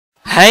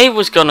Hey,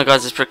 what's going on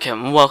guys, it's BrookTP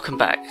and welcome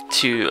back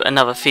to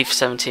another FIFA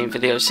 17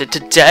 video. So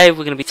today we're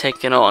going to be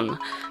taking on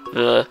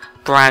the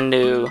brand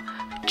new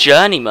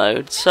journey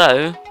mode.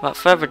 So, without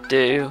further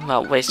ado,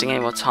 without wasting any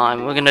more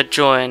time, we're going to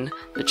join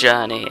the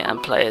journey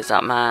and play as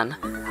that man,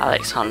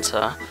 Alex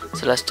Hunter.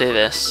 So let's do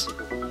this.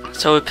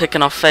 So we're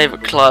picking our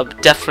favourite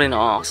club, definitely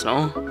not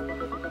Arsenal.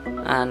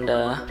 And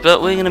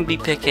but we're going to be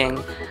picking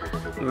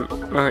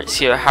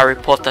Maurizio Harry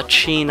Potter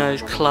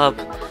Chino's club,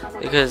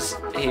 because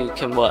he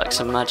can work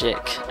some magic.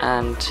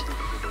 And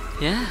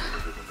yeah,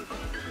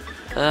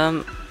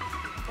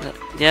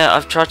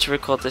 I've tried to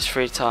record this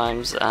 3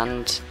 times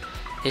and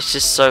it's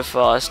just so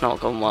far it's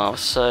not gone well.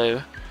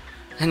 So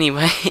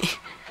anyway,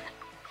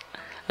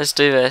 let's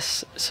do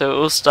this. So it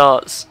all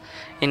starts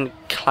in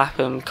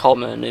Clapham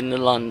Common in the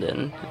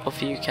London, UK,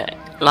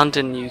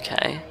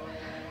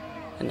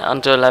 in the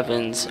under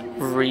 11s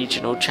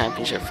regional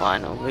championship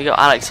final. We got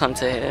Alex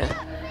Hunter here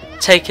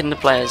taking the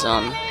players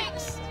on.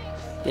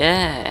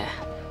 Yeah,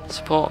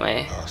 support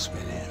me.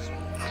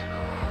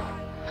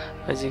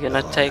 Is he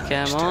gonna take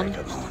him on?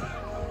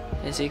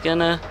 Is he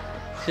gonna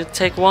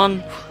take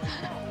one?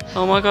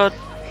 Oh my god,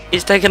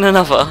 he's taking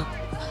another.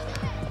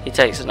 He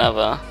takes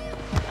another,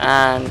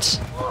 and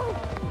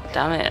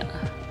damn it,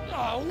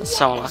 that's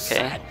so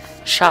unlucky.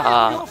 Shut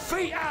up!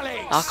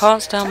 I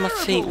can't stay on my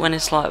feet when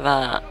it's like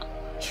that.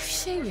 You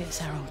serious,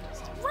 Harold?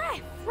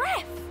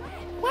 Ref,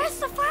 where's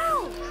the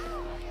foul?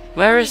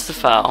 Where is the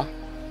foul?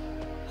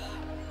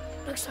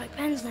 Looks like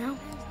pens now.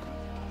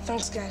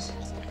 Thanks, guys.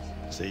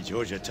 See,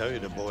 George, I told you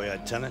the boy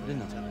had talent,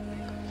 didn't I?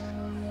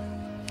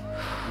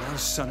 No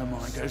son of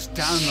mine goes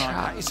down like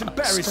that. It's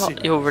embarrassing.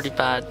 Stop, you're really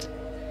bad.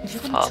 If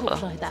you're going to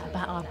talk like that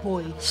about our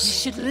boy, you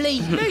should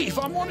leave. Leave!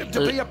 I want him to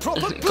be a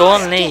proper player. Go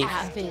on, leave. Get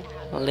out of here.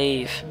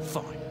 Leave.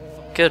 Fine.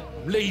 Good.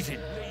 I'm leaving.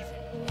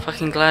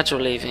 Fucking glad you're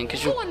leaving,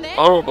 because you're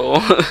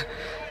horrible.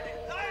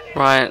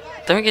 Right,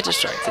 don't get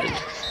distracted.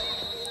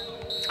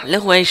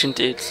 Little Asian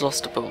dude's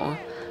lost the ball,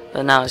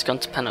 but now he's gone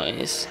to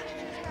penalties.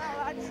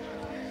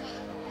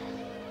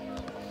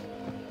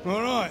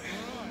 Alright.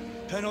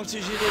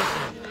 Penalties you did.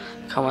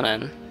 Come on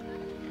in.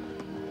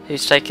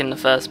 Who's taking the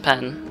first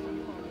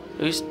pen?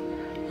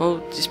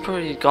 Well, he's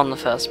probably gone the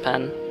first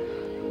pen.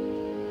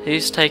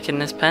 Who's taking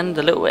this pen?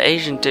 The little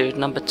Asian dude,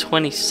 number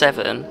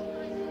 27.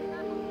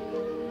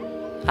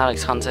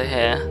 Alex Hunter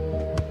here.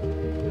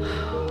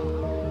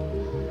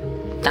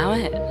 Damn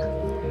it.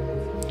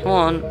 Come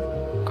on,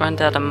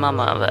 Granddad and Mum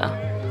out there.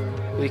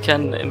 We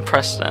can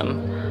impress them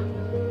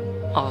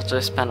after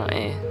this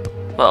penalty.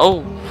 But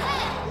oh,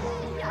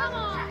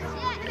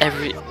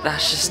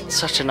 that's just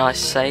such a nice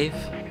save.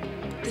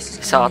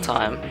 It's our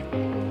time.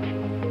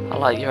 I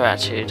like your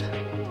attitude.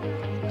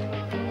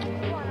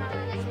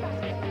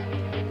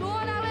 Go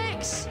on,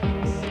 Alex.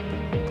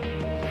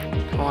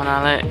 Come on,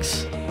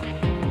 Alex.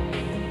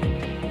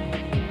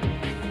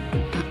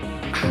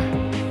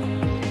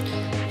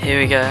 Here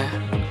we go.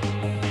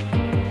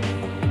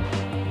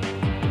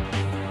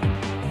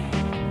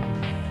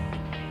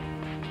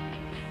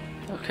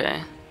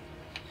 Okay.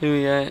 Here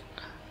we go.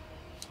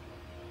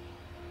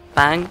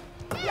 Bang.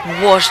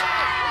 What?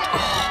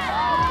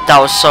 Oh, that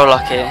was so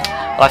lucky.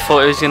 I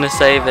thought he was going to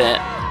save it.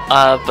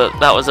 But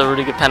that was a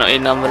really good penalty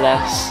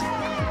nonetheless.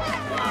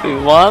 We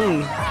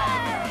won.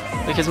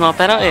 Because of my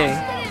penalty.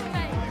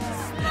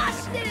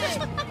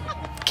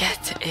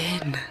 Get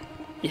in.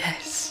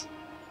 Yes.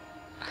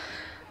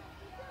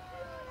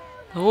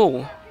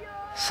 Oh,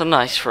 so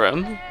nice for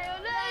him.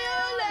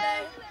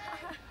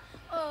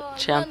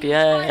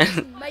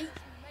 Champion.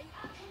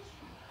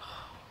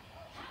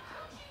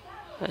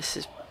 This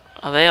is.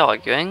 Are they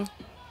arguing?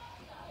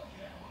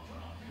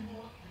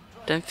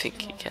 Don't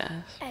think he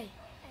cares. Hey,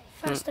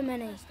 faster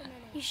mini.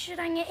 You should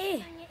hang it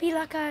here. Be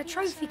like a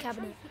trophy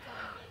cabinet.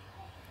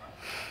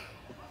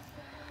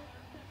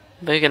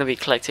 They're gonna be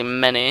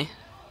collecting many.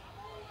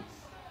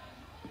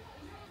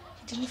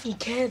 Didn't even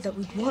care that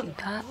we'd won.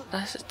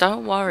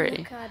 Don't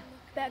worry. Look,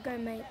 better go,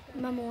 mate.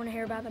 Mum will want to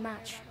hear about the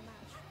match.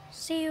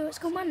 See you at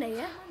school Monday,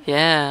 yeah?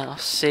 Yeah, I'll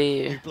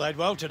see You you. played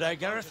well today,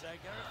 Gareth.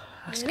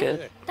 That's Really?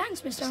 good.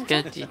 Thanks, Mr. That's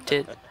Hunter. good, you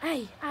did.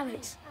 Hey,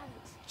 Alex.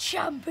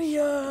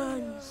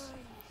 Champions!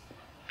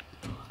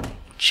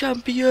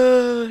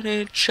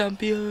 Champion,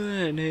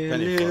 champion,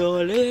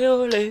 ole,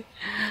 ole.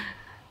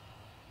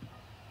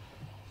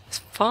 It's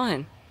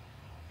fine.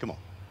 Come on.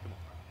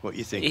 What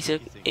you think?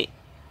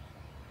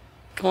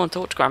 Come on,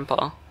 talk to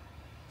Grandpa.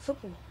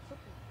 Football.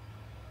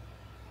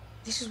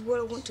 This is what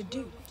I want to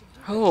do.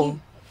 Oh,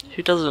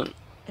 who doesn't?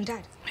 And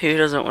Dad. Who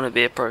doesn't want to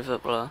be a pro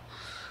footballer?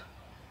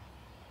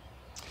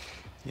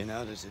 You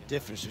know, there's a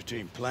difference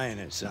between playing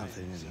at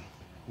something and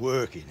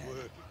working at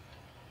it.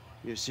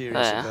 If you're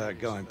serious about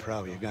going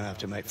pro, you're going to have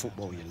to make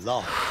football your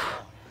life.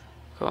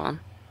 Go on.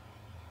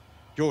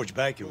 George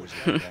Baker was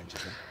like that, don't you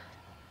think?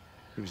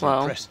 He was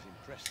Well, impressed.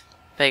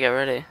 there you go,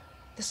 ready?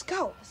 The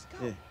scout.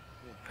 Yeah.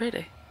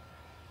 Ready?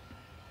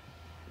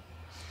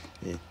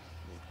 Yeah.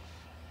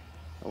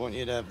 I want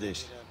you to have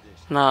this.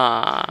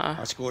 Nah,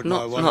 I scored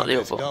not my the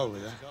 100th other. goal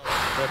with her.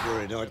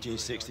 February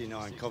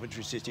 1969,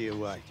 Coventry City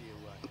away.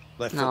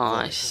 Left foot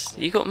Nice.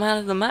 You got man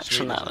of the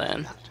match on that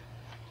then.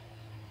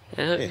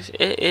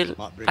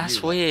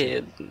 That's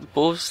weird.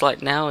 Balls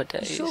like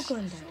nowadays. Sure,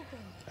 Granddad.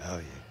 Oh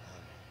yeah.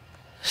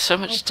 So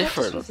much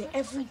different. With it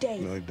every day.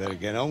 Well, we better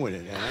get on with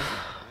it,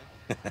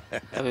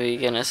 then. Are we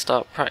gonna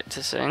start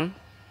practicing?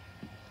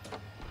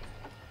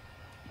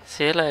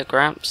 See you later,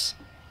 Gramps.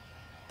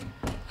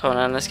 Come on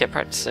then, let's get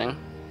practicing.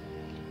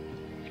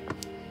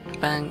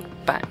 Bang,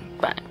 bang,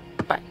 bang,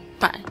 bang,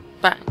 bang,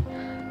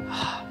 bang.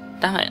 Oh,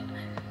 damn it.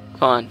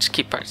 Come on, just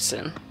keep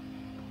practicing.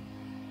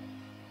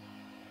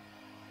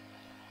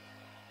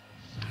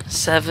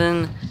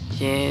 7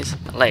 years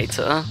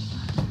later.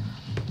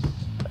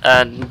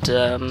 And,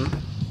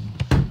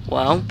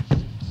 well,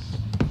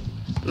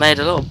 made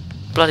a lot of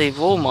bloody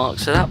wall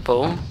marks with that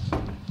ball.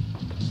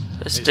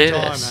 Let's do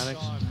this. Alex.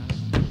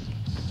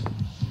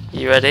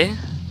 You ready?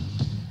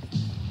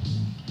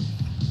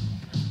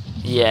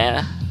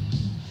 Yeah,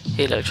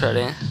 he looks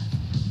ready.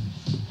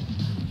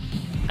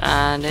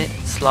 And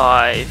it's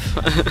live.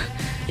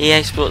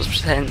 EA Sports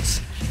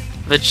presents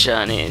The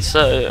Journey.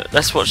 So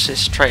let's watch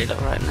this trailer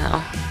right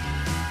now.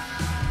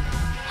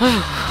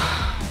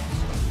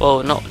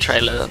 Well, not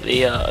trailer,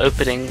 the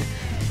opening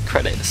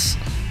credits.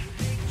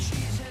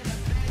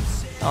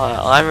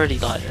 I really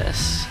like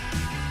this.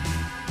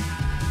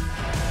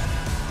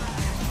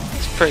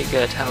 It's pretty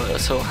good how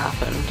it's all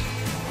happened.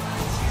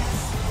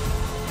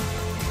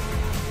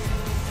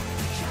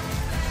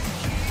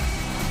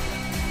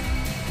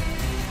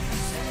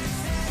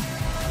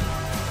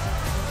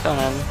 Come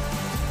on.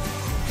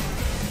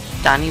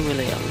 Danny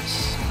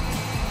Williams,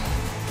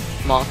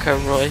 Marco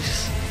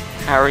Royce,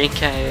 Harry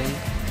Kane,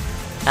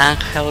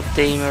 Angel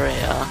Di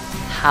Maria,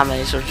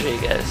 James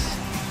Rodriguez.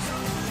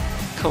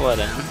 Come on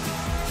then.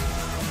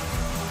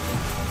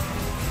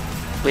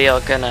 We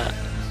are gonna...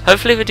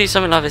 Hopefully we do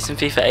something like this in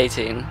FIFA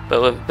 18,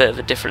 but with a bit of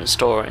a different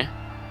story.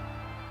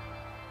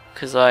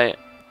 Because that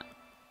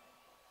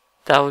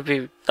would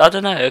be... I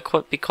don't know, it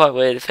would be quite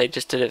weird if they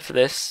just did it for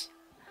this.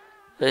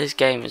 But this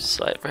game is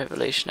like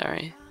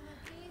revolutionary.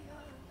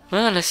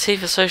 Well, let's see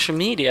for social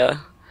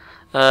media.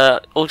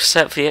 All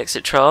set for the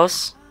exit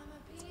trials.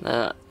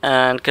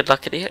 And good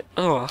luck at the...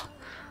 Oh.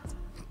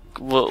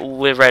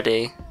 We're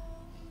ready.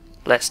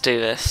 Let's do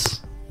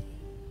this.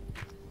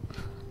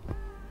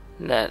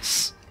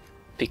 Let's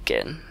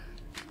begin.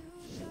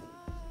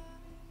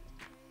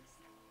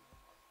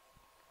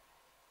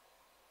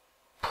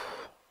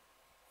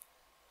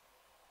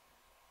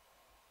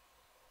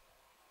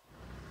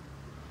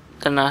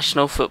 The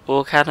National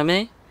Football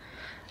Academy.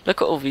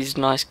 Look at all these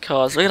nice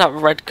cars. Look at that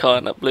red car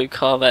and that blue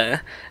car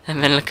there.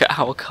 And then look at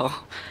our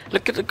car.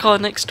 Look at the car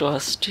next to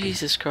us.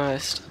 Jesus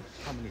Christ.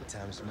 How many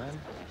times, man?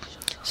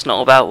 It's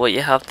not about what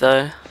you have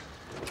though.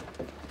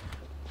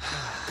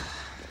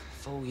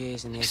 4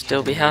 years in the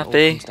Still be academy, happy.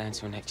 it all comes down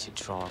to an exit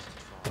trial.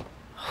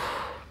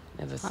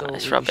 Never thought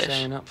That's we'd rubbish. be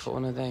showing up for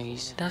one of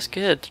these. That's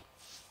good.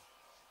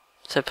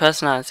 So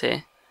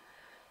personality.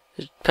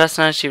 The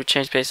personality would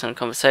change based on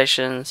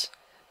conversations.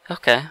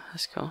 Okay,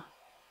 that's cool.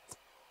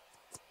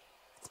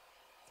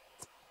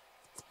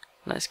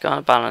 Let's go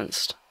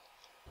unbalanced.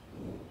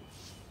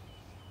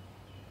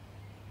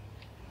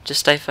 Just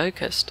stay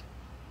focused.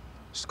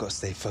 Just gotta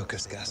stay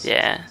focused, guys.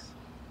 Yeah,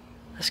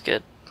 that's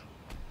good.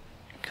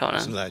 Come on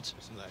Listen, then. lads.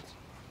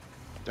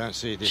 Don't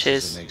see this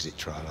Cheers. as an exit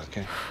trial,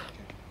 okay?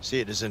 See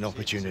it as an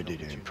opportunity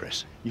to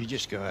impress. You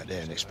just go out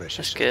there and express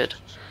That's yourself. good.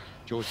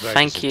 George Baker's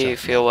Thank a you tough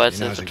for your man. words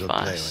He of knows a good player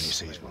when he advice.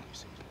 sees one.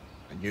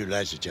 And you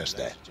lads are just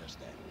that.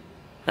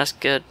 That's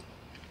good.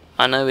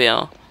 I know we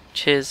are.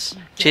 Cheers.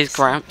 Cheers,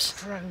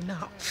 Gramps. Grown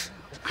up.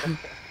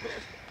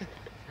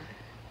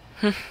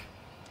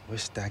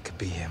 Wish Dad could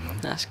be here, Mum.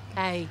 That's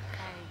Hey.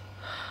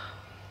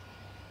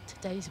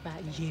 Today's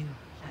about you,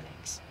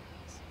 Alex.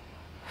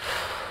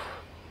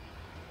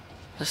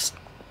 let's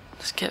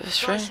get this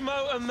straight.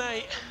 motor,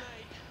 mate.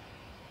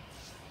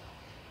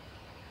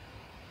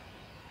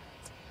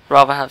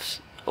 Rather have.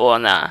 Oh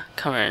nah,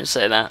 come here and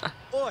say that.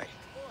 Oi!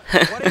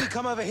 Why don't you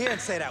come over here and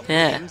say that,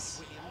 Yeah.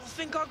 Williams?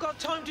 Think I got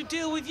time to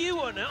deal with you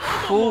on it?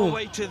 I'm Ooh. on my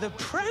way to the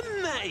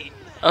Prem, mate.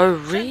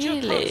 Oh Send your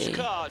really?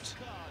 postcard.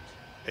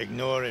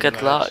 Ignore him, Good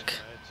lads. luck.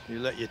 You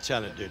let your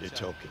talent do the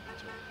talking.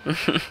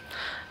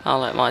 I'll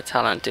let my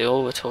talent do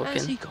all the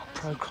Has he talking. got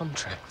pro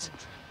contract?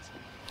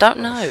 Don't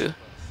know.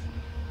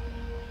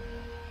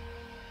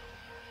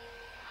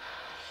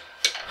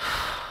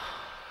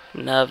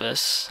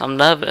 Nervous. I'm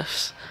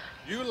nervous.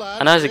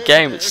 I know it's a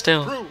game, but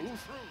still.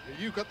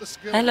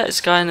 Hey, look, it's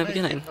a guy in the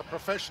beginning. A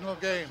professional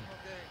game.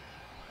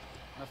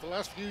 Now, for the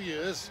last few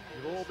years,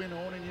 you've all been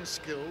honing your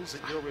skills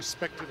at your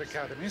respective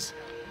academies,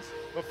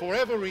 but for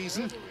whatever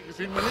reason, you've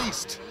been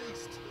released.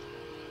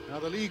 Now,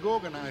 the league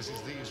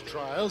organises these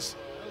trials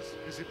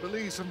because it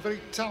believes some very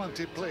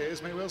talented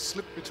players may well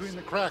slip between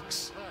the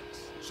cracks.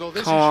 So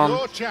this Come on. is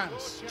your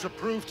chance to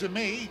prove to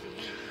me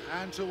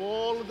and to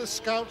all of the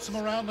scouts from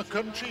around the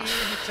country here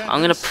in attendance,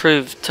 I'm gonna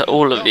prove to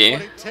all of what you.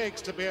 it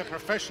takes to be a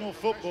professional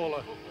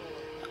footballer.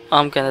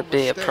 I'm gonna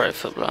be a pro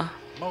footballer.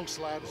 Most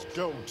lads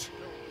don't.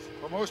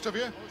 For most of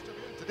you,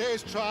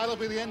 today's trial will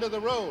be the end of the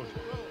road.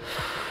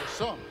 For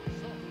some,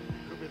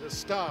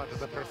 start of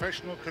the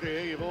professional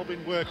career you've all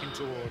been working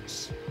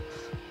towards.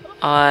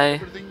 I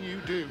Everything you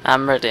do,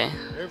 am ready.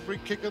 every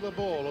kick of the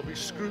ball will be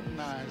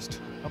scrutinised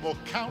and will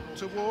count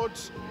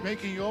towards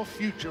making your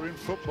future in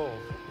football.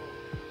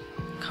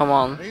 Come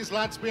on. These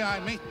lads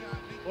behind me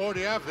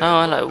already have their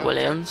Oh, hello, contacts.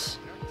 Williams.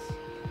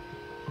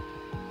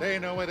 They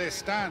know where they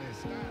stand.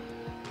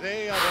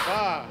 They are the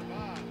bar.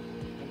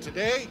 And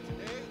today,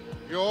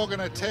 you're going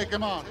to take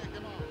them on.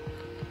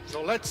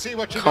 So let's see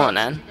what you Come got. on,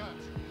 then.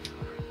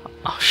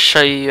 I'll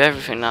show you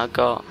everything I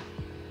got.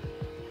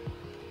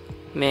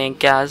 Me and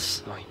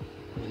Gaz, Right,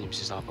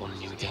 Williams is up on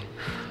you again.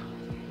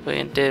 we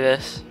can do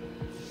this.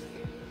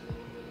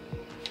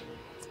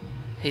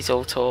 He's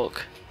all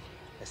talk.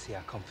 Let's see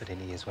how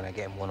confident he is when I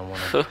get him one-on-one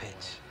on the pitch.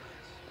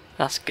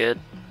 That's good.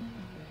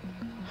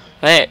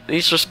 Mate,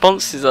 these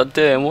responses are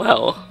doing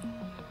well.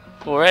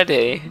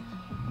 Already.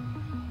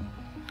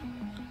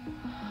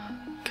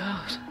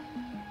 God.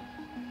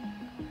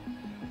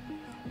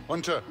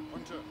 Hunter.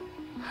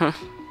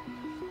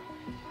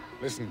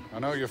 Listen, I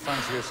know you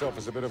fancy yourself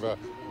as a bit of a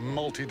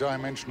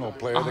multi-dimensional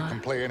player that can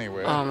play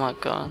anywhere. Oh my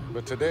god.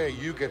 But today,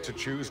 you get to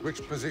choose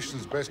which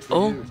position's best for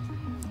Oh. you.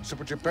 So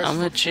put your best I'm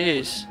gonna foot forward.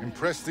 choose.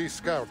 Impress these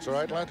scouts, all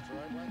right, lad?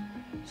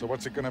 So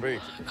what's it gonna be?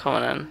 Come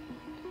on in.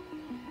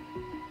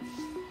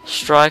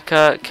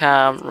 Striker,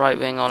 cam, right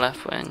wing or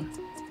left wing?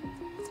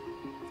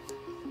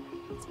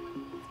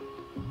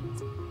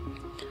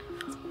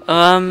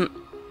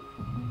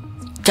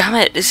 Damn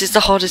it, this is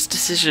the hardest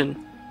decision.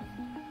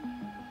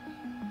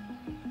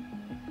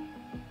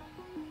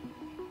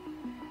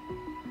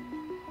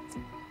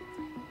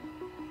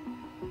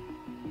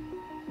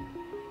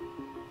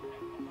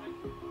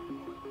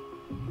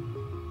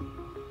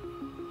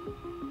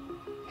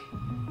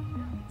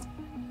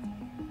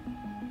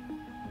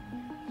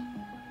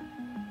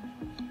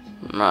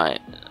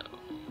 Right.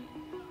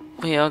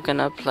 We are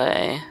gonna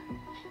play.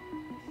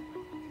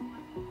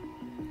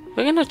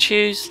 We're gonna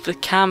choose the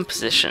cam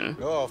position.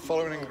 Oh,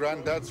 following in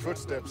Granddad's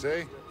footsteps,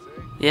 eh?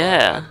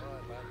 Yeah.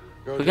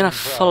 Go We're do gonna him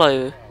proud.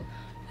 follow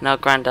in our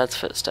granddad's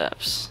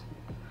footsteps.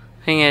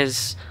 Thing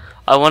is,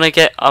 I wanna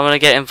get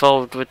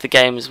involved with the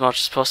game as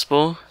much as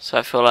possible, so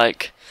I feel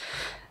like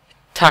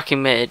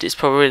attacking mid is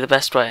probably the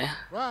best way.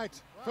 Right,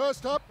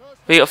 first up.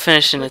 We got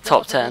finished in the Look top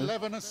out for 10.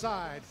 11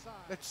 aside.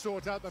 Let's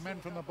sort out the men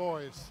from the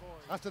boys.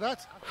 After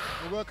that,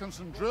 we'll work on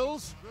some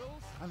drills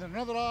and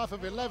another half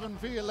of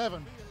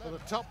 11v11 for the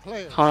top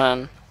players. Come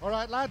on. All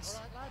right, lads,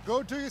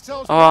 go do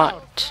yourselves proud.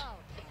 Alright.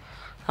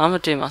 I'm gonna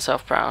do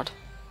myself proud.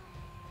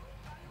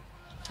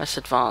 Let's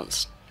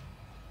advance.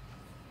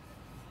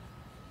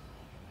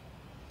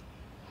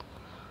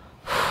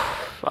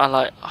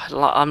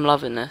 I'm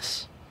loving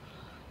this.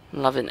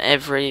 I'm loving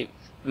every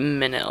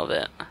minute of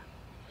it.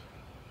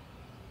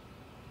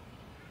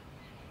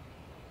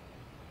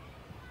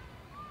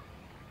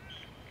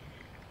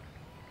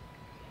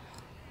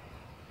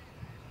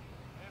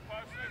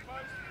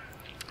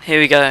 Here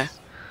we go.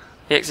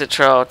 The exit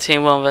trial,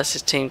 Team 1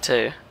 versus Team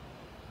 2.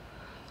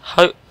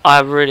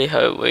 I really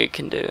hope we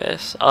can do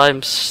this.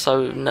 I'm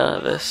so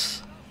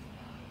nervous.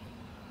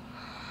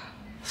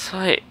 It's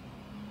like,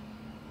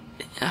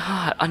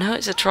 I know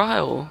it's a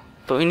trial,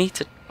 but we need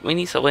to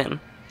win.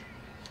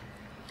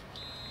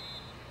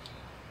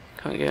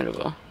 Can't get rid of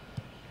it.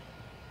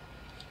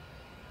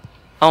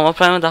 Oh, we're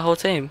playing with the whole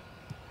team.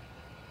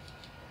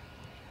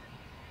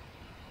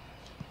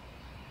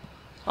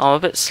 Oh, I'm a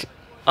bit.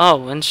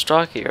 Oh, in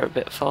striker you're a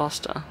bit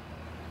faster.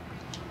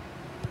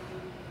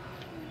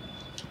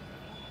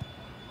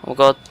 Oh my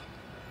god.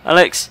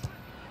 Alex!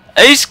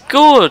 He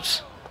scored!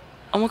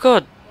 Oh my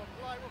god.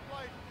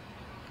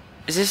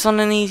 Is this on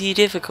an easy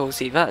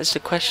difficulty? That is the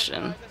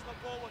question.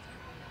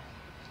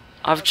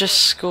 I've just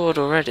scored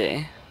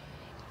already.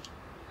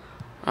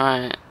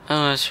 Right.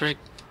 Oh, it's really...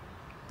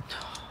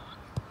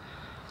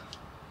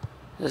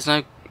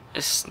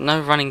 It's no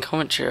running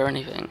commentary or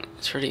anything.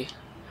 It's really...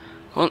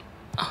 What?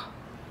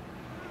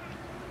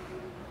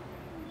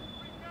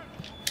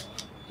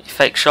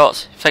 Fake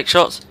shots. Fake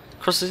shots.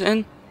 Crosses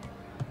in.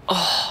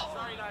 Oh,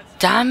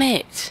 damn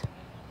it!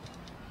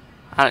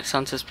 Alex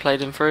Hunter's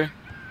played him through.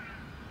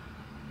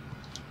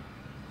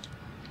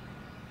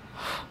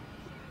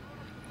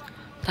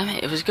 Damn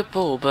it! It was a good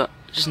ball, but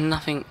just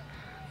nothing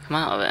come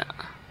out of it.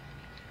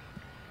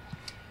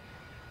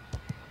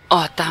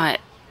 Oh, damn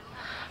it!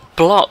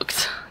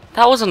 Blocked.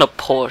 That wasn't a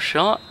poor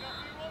shot.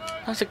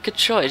 That was a good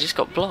shot. It just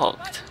got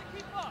blocked.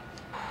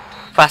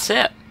 That's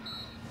it.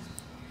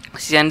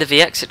 It's the end of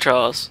the exit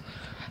trials.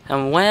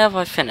 And where have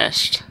I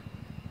finished?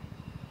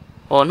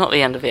 Well, not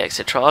the end of the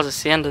exit trials,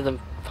 it's the end of the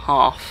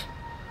half.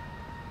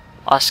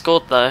 I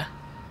scored though.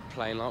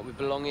 Playing like we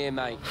belong here,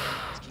 mate.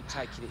 Let's keep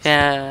taking it.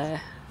 Yeah,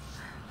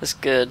 that's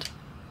good.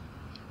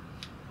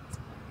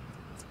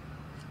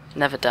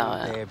 Never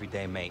doubt it. Every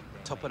day, mate.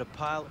 Top of the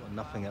pile or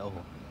nothing at all.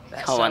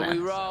 That's Come on how we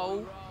in.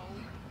 roll.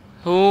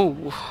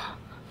 Ooh,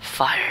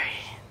 fiery.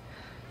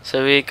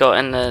 So we got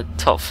in the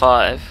top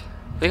 5.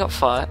 We got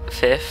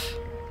 5th.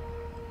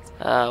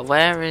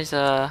 Where is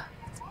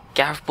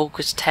Gareth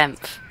Walker's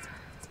 10th?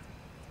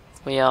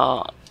 We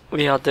are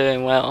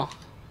doing well.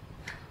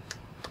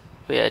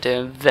 We are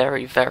doing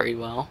very, very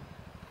well.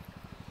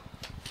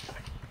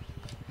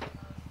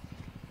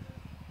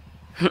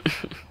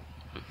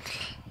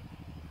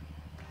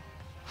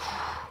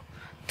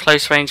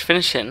 Close range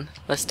finishing.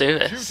 Let's do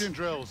this. Shooting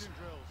drills.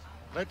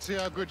 Let's see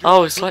how good you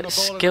Oh, are it's putting like the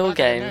ball in the skill back of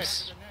the net.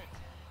 games.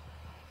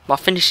 My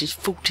finish is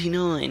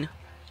 49.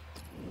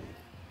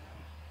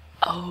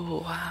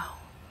 Oh, wow.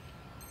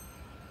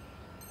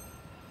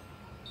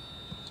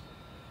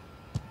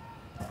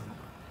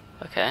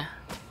 Okay.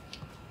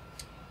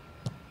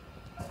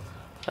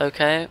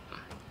 Okay.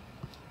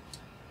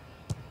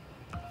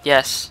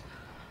 Yes.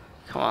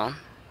 Come on.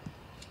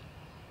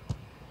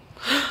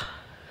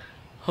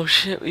 Oh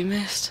shit, we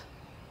missed.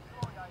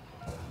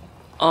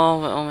 Oh,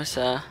 we're almost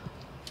there.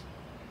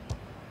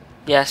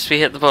 Yes, we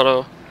hit the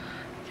bottle.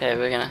 Okay,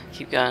 we're gonna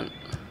keep going.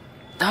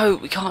 No,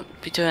 we can't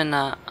be doing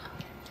that.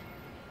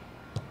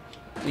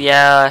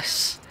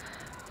 Yes.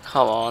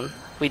 Come on.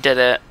 We did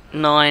it.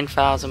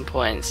 9,000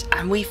 points.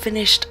 And we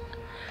finished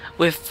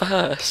with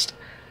first.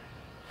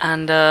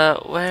 And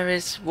where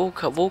is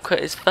Walker? Walker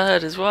is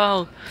third as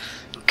well.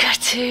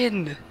 Get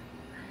in!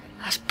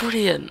 That's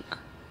brilliant.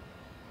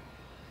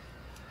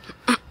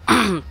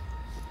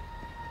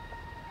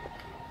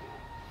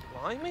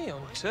 Blimey,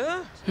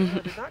 Hunter. Where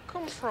did that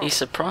come from? He's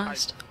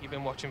surprised. You've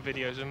been watching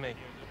videos of me.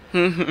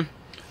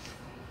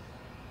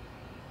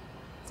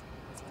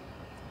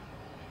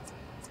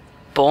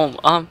 Boom.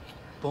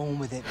 Born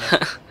with it,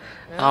 mate.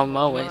 Yeah, I'm no matter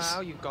always. how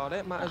you got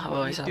it, matters I've what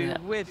always you had do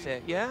it. with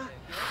it, yeah?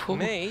 Ooh,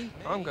 Me,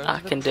 I'm going I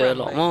to the can do a Prem,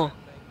 lot mate. more.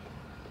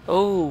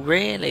 Oh,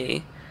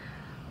 really?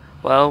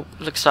 Well,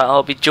 looks like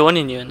I'll be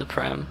joining you in the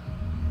Prem.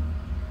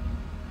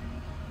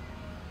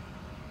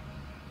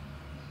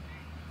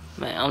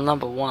 Mate, I'm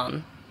number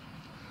 1.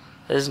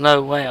 There's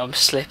no way I'm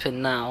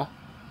slipping now.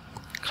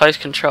 Close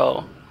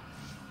control.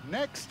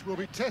 Next, we'll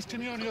be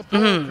testing you on your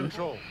ball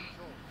control.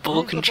 Ball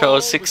Move the control ball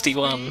with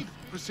 61. speed,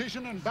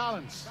 precision and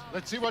balance.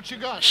 Let's see what you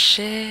got.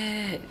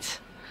 Shit.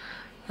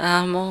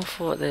 I'm all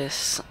for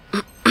this.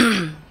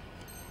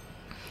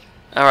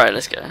 Alright,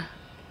 let's go.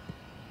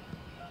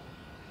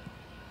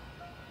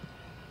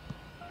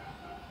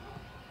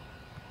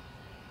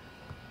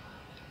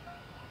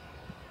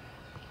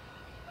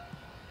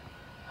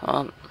 Come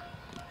on.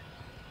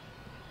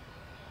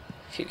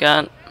 Keep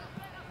going.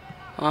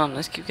 Come on,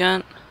 let's keep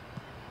going.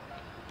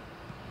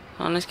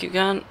 Come on, let's keep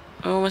going.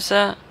 We're almost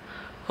there.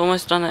 We've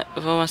almost done it.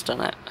 We've almost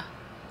done it.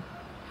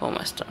 We've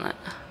almost done it.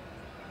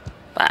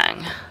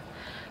 Bang.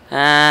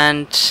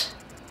 And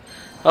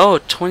oh,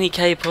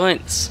 20k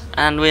points,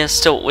 and we're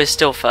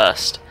still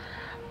first,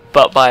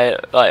 but by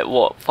like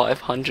what,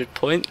 500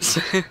 points.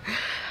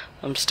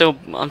 I'm still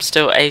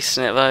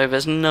acing it though.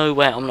 There's no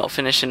way I'm not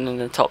finishing in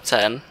the top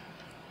 10.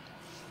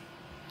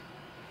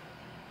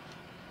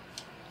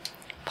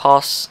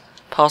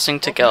 Passing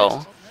to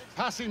goal.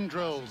 Passing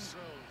drills.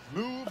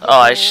 Move the Oh,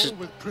 I ball should.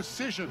 with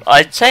precision.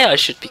 I'd say I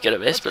should be good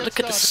at this, but look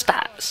at the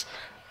stats.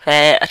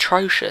 They're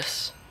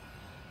atrocious.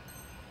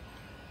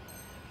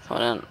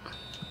 Hold on.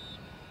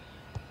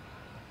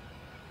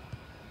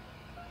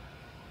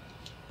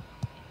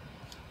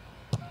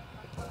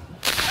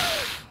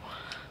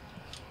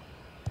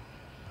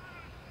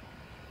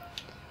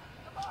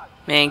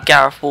 Me and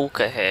Gareth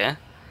Walker here,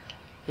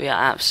 we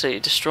are absolutely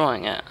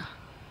destroying it.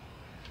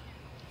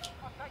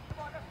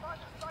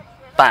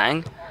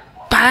 Bang!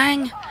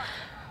 Bang!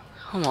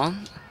 Come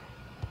on.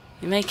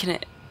 You're making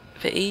it a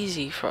bit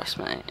easy for us,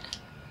 mate.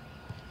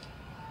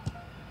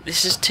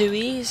 This is too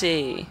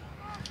easy.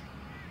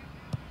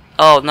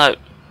 Oh no.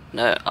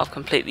 No, I've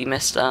completely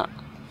missed that.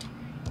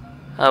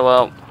 Oh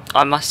well,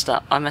 I messed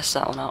that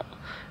one up.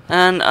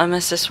 And I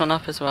messed this one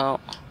up as well.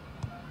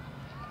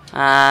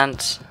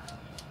 And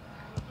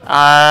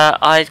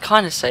I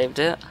kind of saved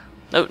it.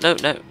 No.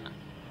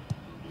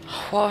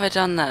 What have I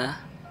done there?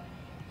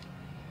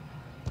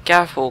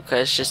 Gareth Walker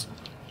has just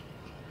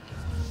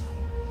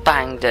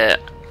banged it,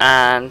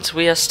 and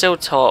we are still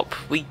top.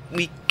 We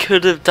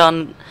could have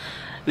done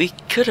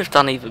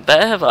even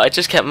better, but I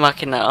just kept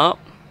mucking that up.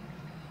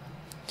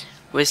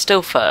 We're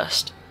still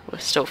first.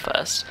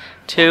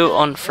 2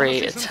 on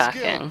 3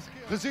 attacking.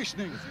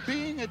 Positioning,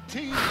 being a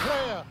team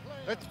player.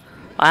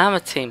 I am a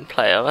team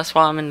player. That's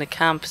why I'm in the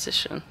cam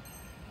position.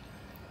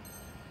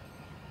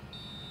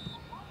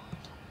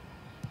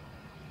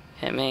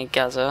 Hit me,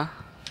 Gaza.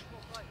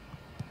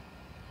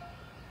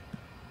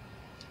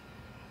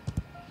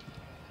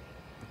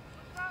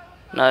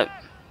 No.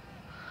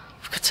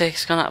 For God's sake,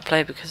 it's gone out of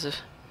play because of...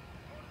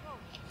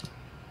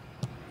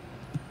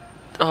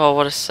 Oh,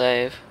 what a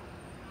save.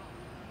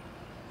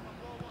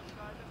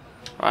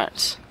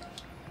 Right.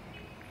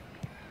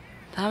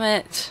 Damn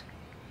it.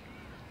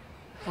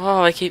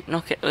 Oh, I keep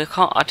knocking...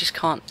 I just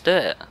can't do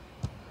it.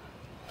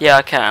 Yeah,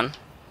 I can.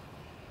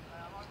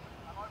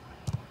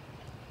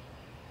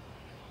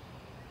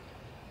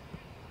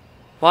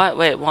 Why?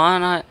 Wait, why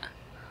aren't I...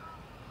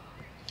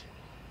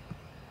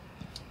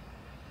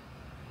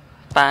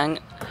 Bang.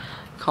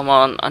 Come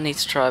on, I need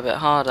to try a bit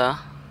harder.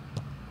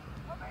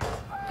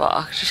 But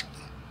I just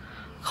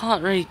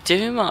can't really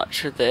do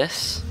much with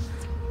this.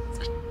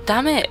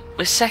 Damn it,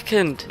 we're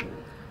second.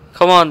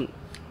 Come on.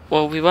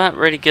 Well, we weren't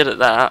really good at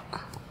that.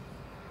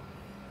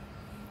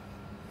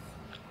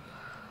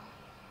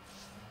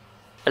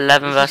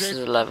 11 versus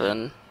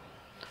 11.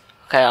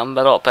 Okay, I'm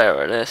a lot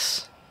better at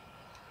this.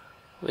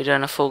 We're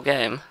doing a full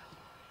game.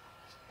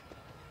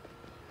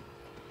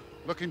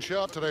 Looking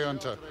sharp today,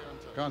 Hunter.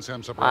 Can't say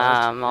I'm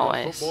surprised. I'm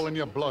always. Football in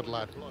your blood,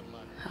 lad.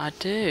 I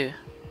do.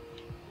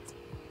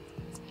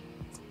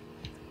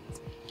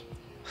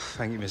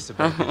 Thank you, Mr.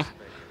 Baker.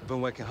 I've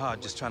been working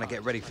hard just trying to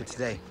get ready for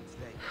today.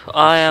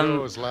 I am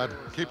Shows, lad.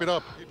 Keep it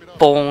up.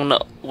 born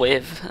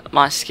with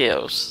my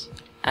skills,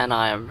 and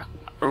I am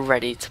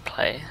ready to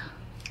play.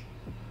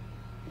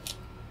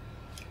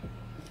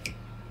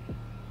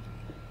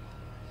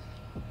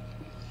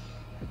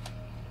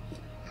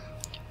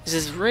 This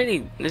is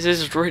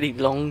really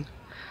long,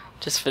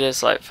 just for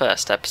this like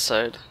first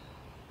episode.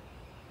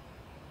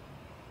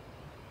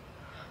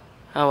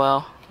 Oh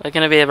well, we're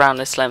gonna be around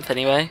this length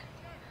anyway,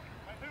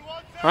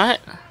 right?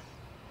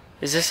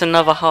 Is this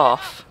another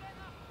half,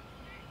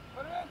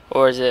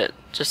 or is it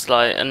just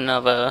like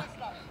another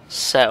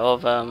set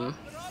of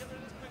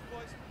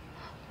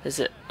Is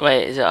it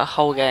a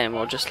whole game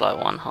or just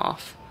like one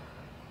half?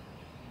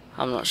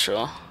 I'm not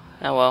sure.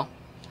 Oh well,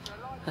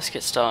 let's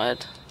get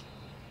started.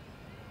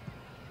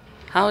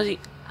 How's he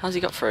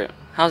got through?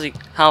 How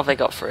have they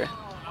got through?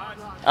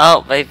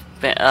 Oh,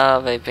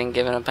 they've been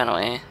given a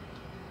penalty.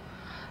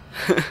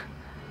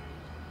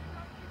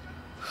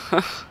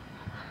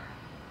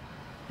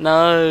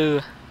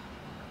 No,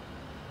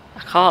 I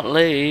can't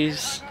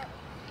lose.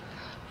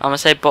 I'm gonna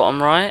say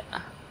bottom right.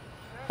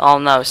 Oh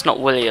no, it's not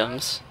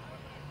Williams.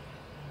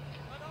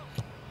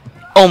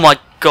 Oh my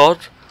god,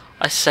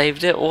 I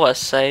saved it. What a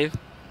save!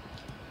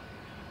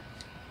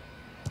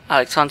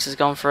 Alex Hunter's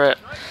gone for it.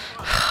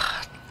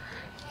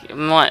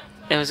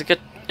 It was a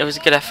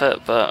good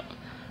effort, but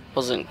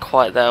wasn't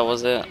quite there,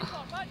 was it?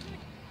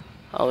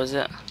 Oh, was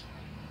it?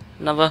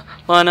 Another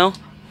Lionel.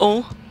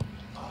 Oh,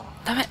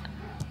 damn it!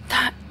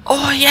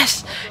 Oh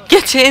yes,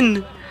 get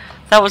in!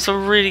 That was a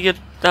really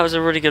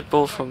good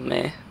ball from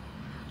me.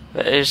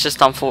 But it was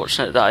just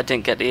unfortunate that I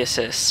didn't get the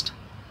assist.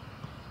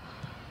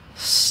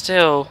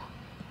 Still,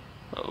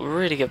 a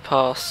really good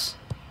pass.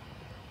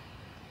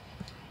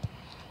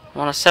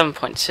 I'm on a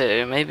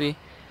 7.2. Maybe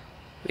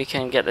we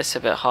can get this a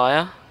bit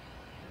higher.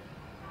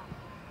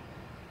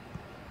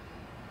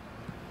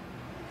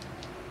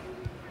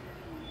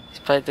 He's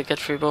played the good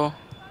through ball.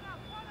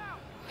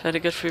 Played a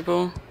good through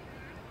ball.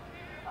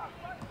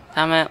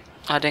 Damn it!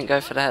 I didn't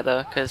go for the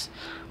header because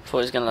I thought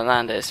he was going to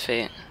land at his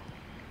feet.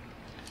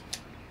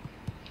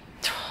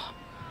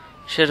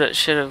 Should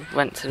have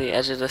went to the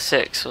edge of the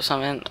 6 or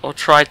something, or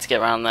tried to get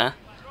around there.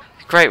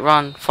 Great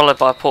run, followed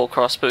by a poor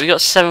cross, but we got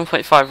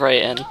 7.5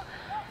 rating.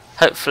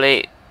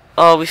 Hopefully,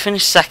 oh, we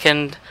finished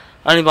second,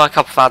 only by a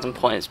couple thousand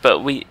points, but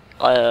we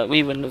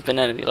wouldn't have been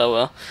any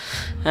lower.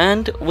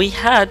 And we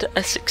had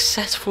a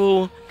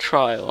successful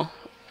trial.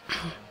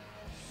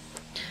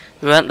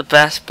 We weren't the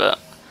best, but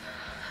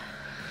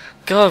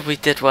God, we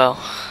did well.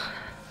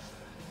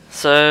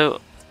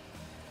 So,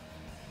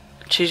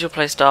 choose your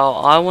play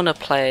style. I want to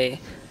play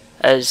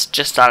as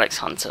just Alex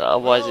Hunter,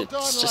 otherwise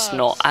it's just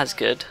not as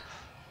good.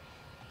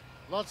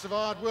 Lots of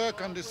hard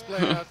work on display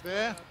out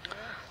there.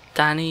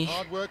 Danny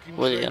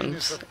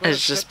Williams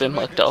has just been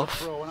mugged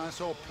off. And I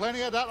saw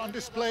plenty of that on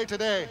display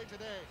today.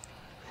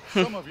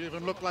 Some of you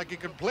even look like you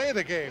can play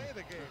the game.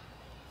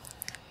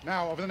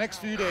 Now, over the next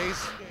few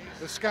days,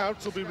 the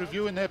scouts will be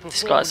reviewing their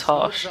performance. This guy's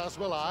harsh. As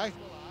will I.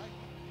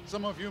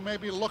 Some of you may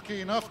be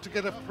lucky enough to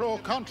get a pro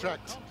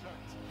contract.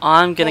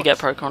 I'm gonna get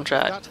pro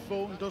contract. That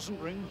phone doesn't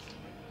ring.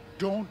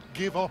 Don't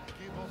give up.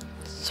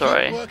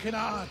 Sorry. Keep working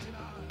hard.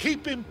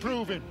 Keep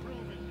improving.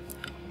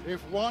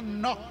 If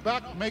one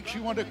knockback makes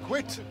you want to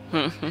quit,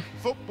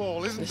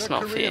 football isn't the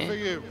career for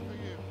you.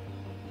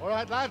 All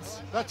right,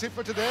 lads, that's it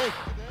for today.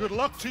 Good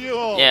luck to you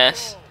all.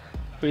 Yes,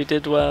 we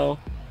did well.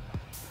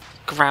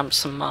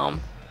 Gramps and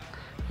Mum,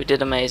 we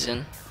did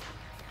amazing.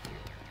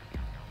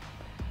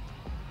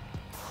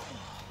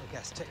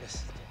 Take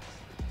this.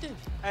 Dude,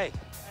 hey.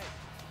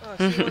 Oh,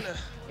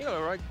 you got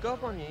a right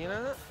gob on you, you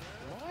know that?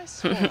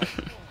 Nice one.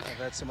 I've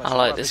had so much I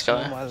like this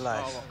guy. in my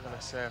life. Oh, what can I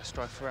say? I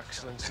strive for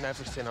excellence in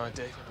everything I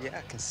do. Yeah,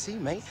 I can see,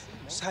 mate.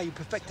 Just how you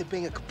perfected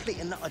being a complete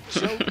and utter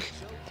joke.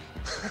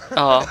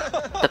 Oh,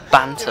 the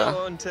banter. You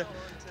know, Hunter,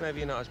 maybe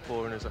you're not as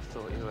boring as I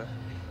thought you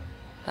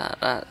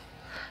were.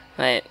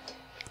 Mate,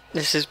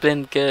 this has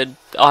been good.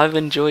 I've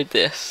enjoyed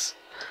this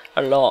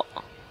a lot.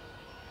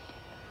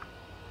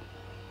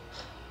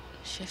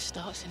 Shift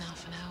starts in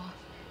half an hour.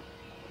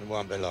 It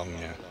won't be long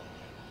now.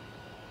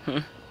 Do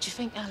you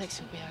think Alex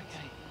will be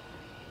okay?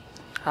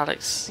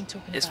 Alex Been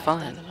talking is about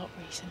fine. Dad a lot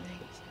recently.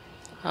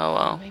 Oh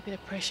well. Maybe the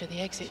pressure of the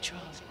exit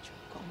trials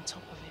got on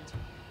top of him.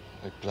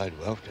 They played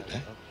well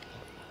today.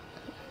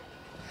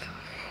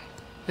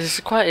 This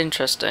is quite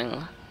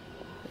interesting,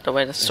 the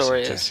way the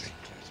story is.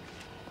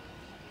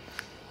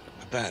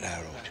 About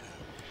Harold.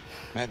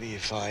 Maybe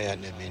if I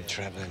hadn't have been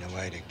travelling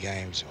away to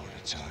games all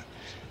the time.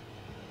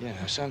 You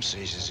know, some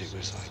seasons it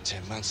was like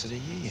 10 months of the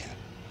year.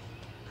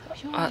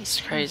 You're That's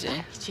always crazy.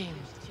 back, Jim.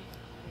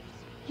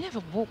 You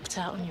never walked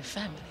out on your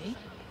family.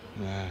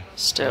 No.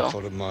 Still. I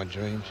followed my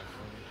dreams.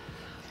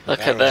 Look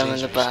at them in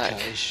the back.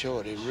 Cut it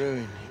short, it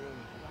ruined him.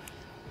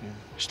 Yeah.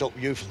 Stop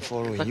you from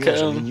following Look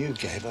yours. at I mean, him. you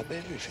gave up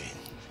everything.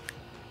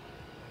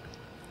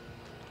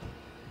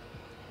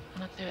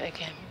 And I'll do it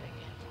again.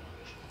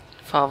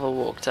 Father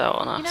walked out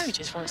on us. You know he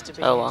just wants to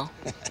be Oh well.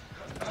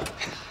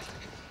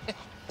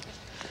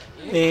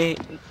 Me,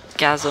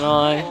 Gaz and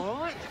I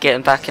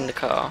getting back in the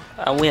car,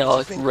 and we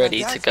are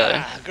ready to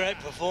go. Great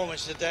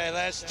performance today,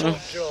 lads. Top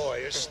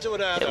joy. You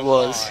stood out. It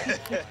was.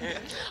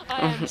 I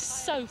am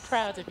so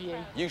proud of you.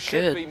 You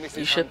should Good. be, Mrs.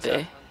 You should Hunter.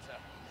 be.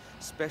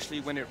 Especially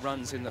when it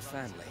runs in the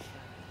family.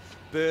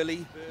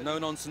 Burly,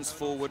 no-nonsense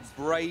forward,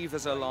 brave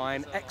as a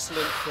lion,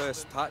 excellent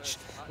first touch,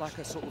 like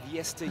a sort of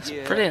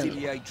yesteryear Brilliant.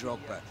 Didier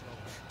Drogba.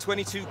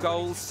 22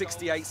 goals,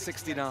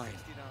 68-69.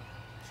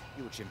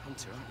 You're Jim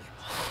Hunter,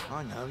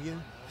 aren't you? I know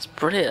you. It's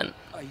brilliant.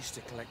 I used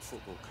to collect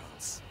football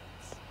cards.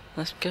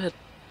 That's good.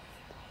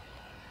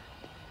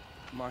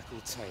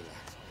 Michael Taylor,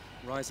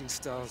 Rising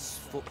Stars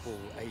Football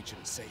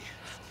Agency.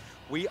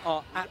 We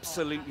are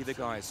absolutely the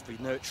guys for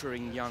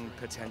nurturing young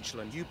potential,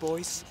 and you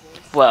boys,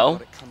 Well,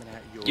 got it coming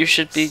out of your you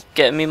should be ears.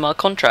 getting me my You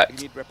contract.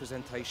 need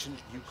representation,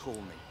 you call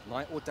me.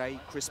 Night or day,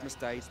 Christmas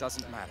Day,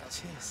 doesn't matter.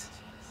 Cheers.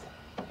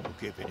 We'll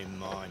keep it in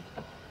mind.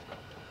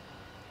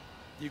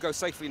 You go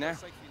safely now.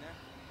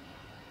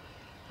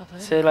 I've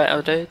heard See you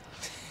later, dude.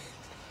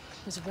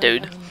 There's a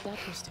Dude. radio when your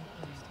dad was still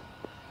playing.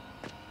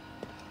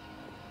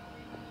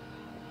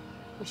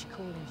 We should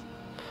call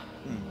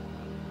him.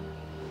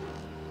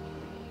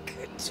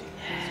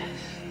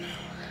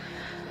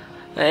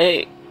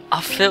 Hey,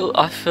 I feel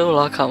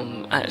like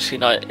I'm actually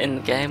like in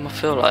the game. I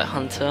feel like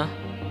Hunter,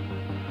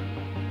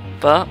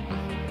 but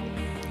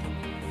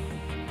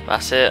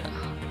that's it.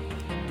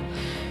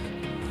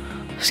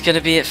 It's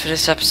gonna be it for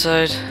this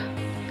episode.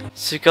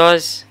 So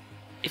guys,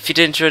 if you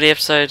did enjoy the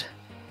episode,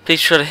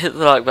 please try to hit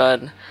the like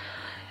button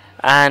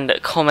and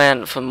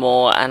comment for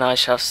more, and I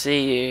shall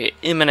see you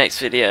in my next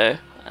video,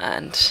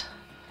 and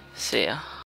see ya.